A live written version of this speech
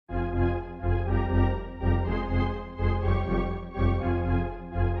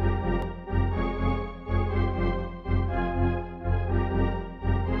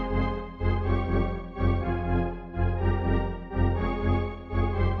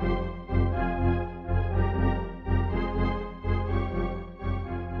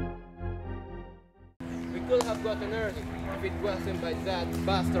have gotten early if it wasn't by that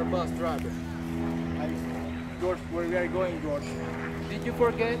bastard bus driver. George, where we are going, George? Did you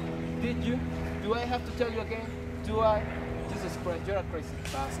forget? Did you? Do I have to tell you again? Do I? Jesus Christ, you're a crazy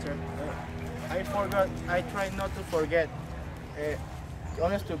bastard. I forgot. I tried not to forget.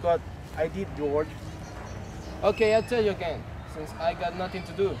 Honest to God, I did, George. Okay, I'll tell you again. Since I got nothing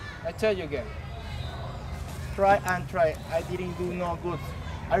to do, I tell you again. Try and try. I didn't do no good.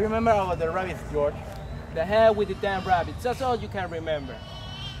 I remember about the rabbits, George. The hell with the damn rabbits. That's all you can remember.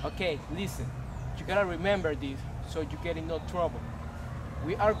 Okay, listen. You gotta remember this so you get in no trouble.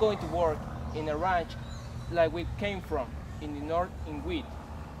 We are going to work in a ranch like we came from, in the north in Wheat.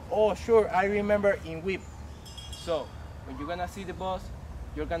 Oh, sure. I remember in Whip. So, when you're gonna see the boss,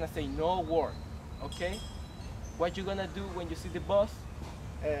 you're gonna say no word, okay? What you gonna do when you see the boss?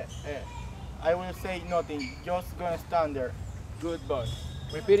 I will say nothing. Just gonna stand there. Good boy.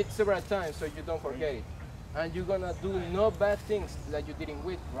 Repeat it several times so you don't forget it. And you're gonna do no bad things like you did in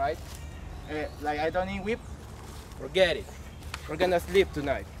Wheat, right? Like I don't need Whip. Forget it. We're gonna sleep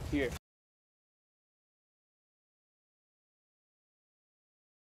tonight, here.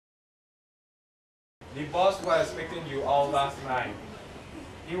 The boss was expecting you all last night.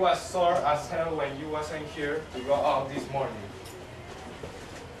 He was sore as hell when you wasn't here to go out this morning.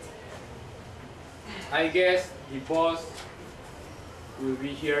 I guess the boss will be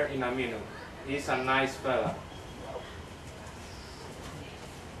here in a minute. He's a nice fella.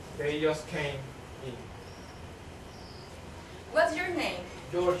 They just came in. What's your name?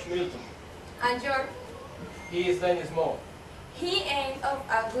 George Milton. And your... He is Dennis Moore. He ain't of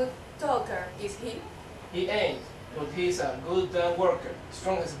a good talker, is he? He ain't, but he's a good damn worker,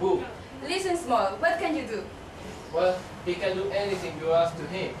 strong as bull. Listen, Small, what can you do? Well, he can do anything you ask to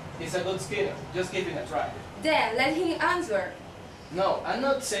him. He's a good skinner. Just give him a try. Then let him answer. No, I'm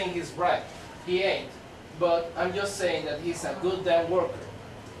not saying he's right. He ain't. But I'm just saying that he's a good damn worker.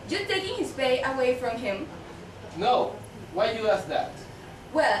 You taking his pay away from him? No. Why you ask that?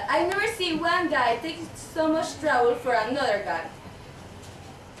 Well, I never see one guy take so much trouble for another guy.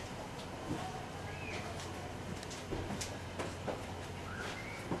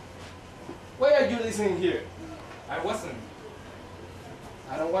 Why are you listening here? I wasn't.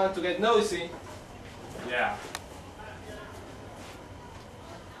 I don't want to get noisy. Yeah.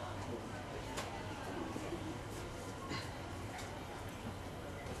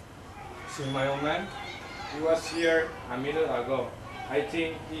 See my old man? He was here a minute ago. I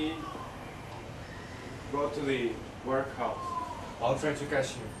think he go to the workhouse. I'll try to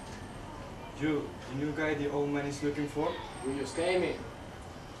catch him. You, the new guy the old man is looking for? We just came in.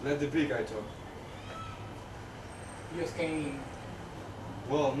 Let the big guy talk. We just came in.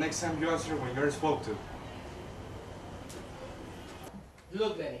 Well, next time you answer when you're spoke to.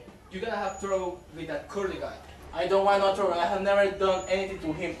 Look, Danny, you're gonna have trouble with that curly guy. I don't want no trouble. I have never done anything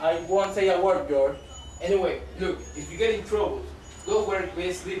to him. I won't say a word, George. Anyway, look, if you get in trouble, go where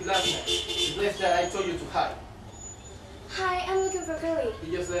we sleep last night. The place that I told you to hide. Hi, I'm looking for Curly.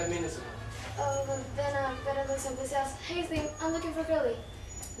 You just left minutes ago. Oh, well, then I better look someplace else. Hey, Slim, I'm looking for Curly.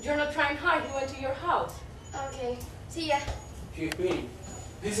 You're not trying hard, he went to your house. Okay, see ya. Hey, Queenie,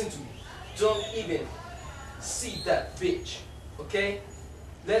 listen to me. Don't even see that bitch, okay?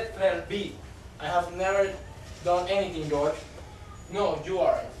 Let her be. I have never done anything, George. No, you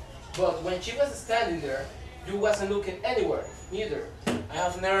aren't. But when she was standing there, you wasn't looking anywhere, neither. I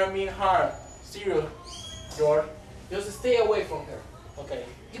have never mean harm. Serious, George. Just stay away from her, okay?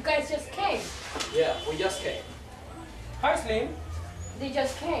 You guys just came. Yeah, we just came. Hi, Slim. They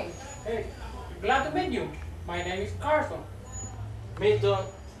just came. Hey, glad to meet you. My name is Carson. Milton,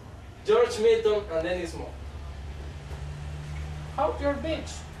 George Milton, and Dennis Moore. How's your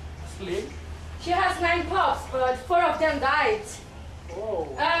bitch, Slim? She has 9 pups, but 4 of them died. Whoa.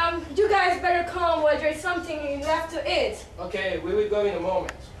 You guys better come while there's something left to eat. Okay, we will go in a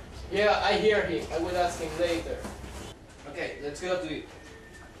moment. Yeah, I hear him. I will ask him later. Okay, let's go to it.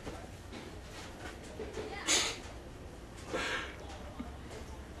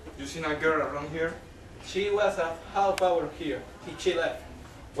 You seen a girl around here? She was a half hour here. She left.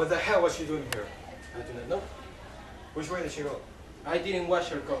 What the hell was she doing here? I do not know. Which way did she go? I didn't wash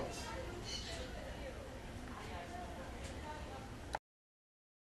her clothes.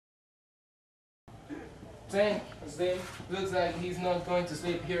 Thank Slim. Looks like he's not going to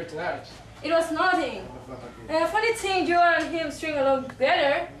sleep here tonight. It was nothing. Funny thing, you and him string along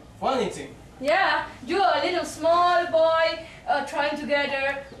together. Funny thing. Yeah, you a little small boy trying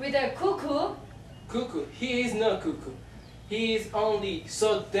together with a cuckoo. Cuckoo. He is no cuckoo. He is only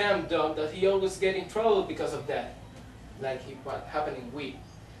so damn dumb that he always get in trouble because of that. Like what happened in Wheat.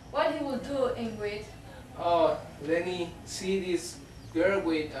 What he will do in Wheat? Oh, Lenny see this girl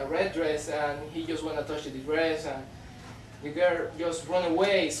with a red dress and he just wanna touch the dress and the girl just run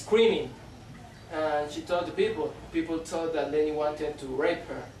away screaming. And she told the people. People thought that Lenny wanted to rape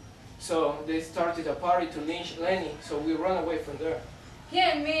her. So they started a party to lynch Lenny, so we run away from there. He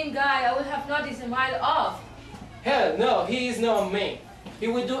a mean guy. I would have noticed a mile off. Hell no, he is not mean. He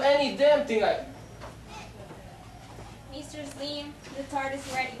would do any damn thing like... Mr. Slim, the tart is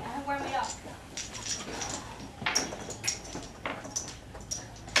ready. I have warmed it up.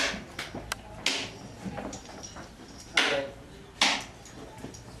 Okay.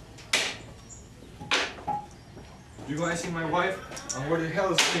 You guys see my wife? And where the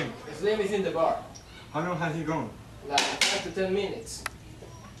hell is Slim? Slim is in the bar. How long has he gone? Like 5 to 10 minutes.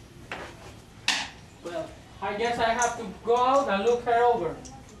 Well, I guess I have to go out and look her over.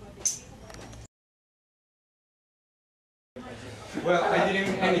 Well, I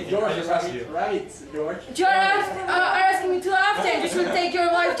didn't mean anything. I just asked you. Rabbits, George. You're asking me too often. You should take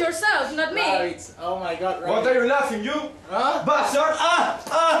your wife yourself, not me. Rabbits. Oh my god, What rabbits. are you laughing, you? Huh? Bastard!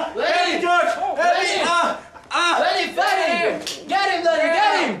 Lenny! George! Help me! Lenny! Lenny, fight him! Get him, Lenny,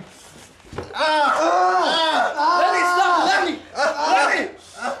 get him! Lenny, stop! Lenny! Lenny!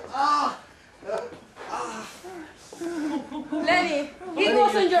 Lenny, it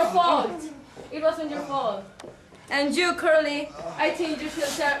wasn't your fault. It wasn't your fault. And you, Curly, I think you should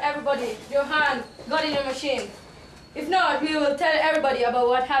tell everybody your hand got in your machine. If not, we will tell everybody about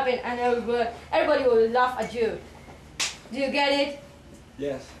what happened and everybody will laugh at you. Do you get it?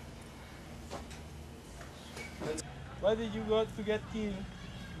 Yes. Why did you go to get killed?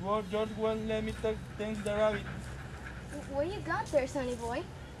 George won't let me thank the rabbit. What you got there, sonny boy?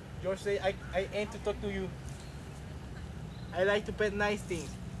 George said I aim to talk to you. I like to pet nice things.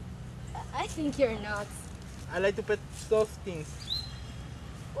 I think you're nuts. I like to pet soft things.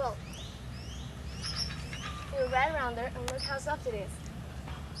 Well, you're right around there and look how soft it is.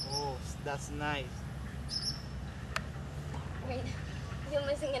 Oh, that's nice. Wait, you're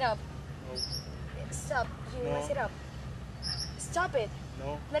messing it up. No, Stop, you No. mess it up. Stop it.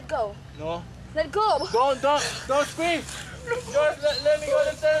 no, Let go. no. Let go. Don't scream! George, let me go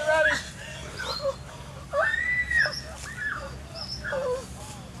to tell the rabbit.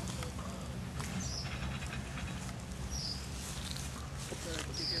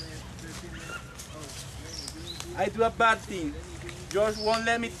 I do a bad thing. George won't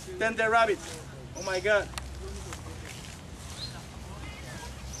let me tend the rabbit. Oh my God.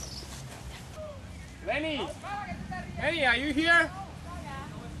 Lenny! Lenny, are you here?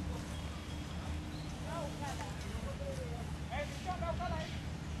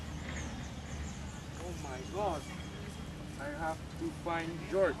 Oh my God. I have to find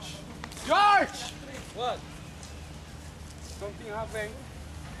George. George! What? Something happened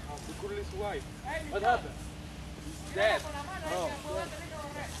to Curly's wife. What happened? He's dead. Oh.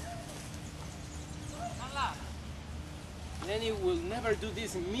 Lenny will never do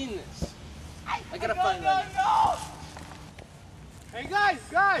this meanness. I gotta find Lenny. Hey guys!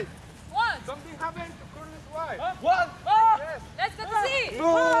 What? Something happened to Curly's wife. What? Oh, Yes. let's go to see.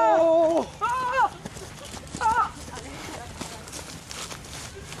 No!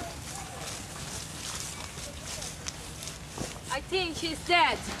 I think she's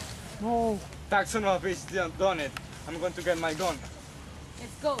dead. No. That son of a bitch done it. I'm going to get my gun.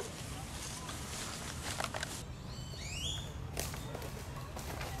 Let's go.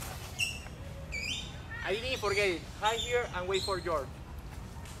 I didn't forget it. Hide here and wait for George.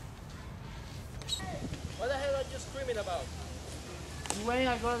 What the hell are you screaming about? You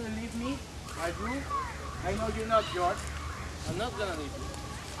ain't gonna leave me? Are you? I know you're not, George. I'm not gonna leave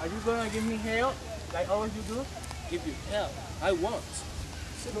you. Are you gonna give me hell like always you do? Give you hell. I won't.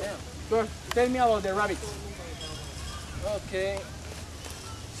 Sit down. George, tell me about the rabbits. Okay.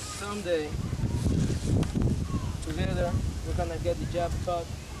 Someday, together, we're gonna get the job cut,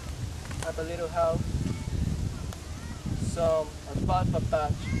 have a little house, some alfalfa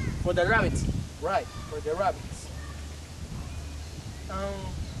patch. For the rabbits. Right, for the rabbits.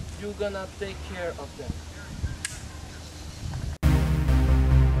 You're gonna take care of them.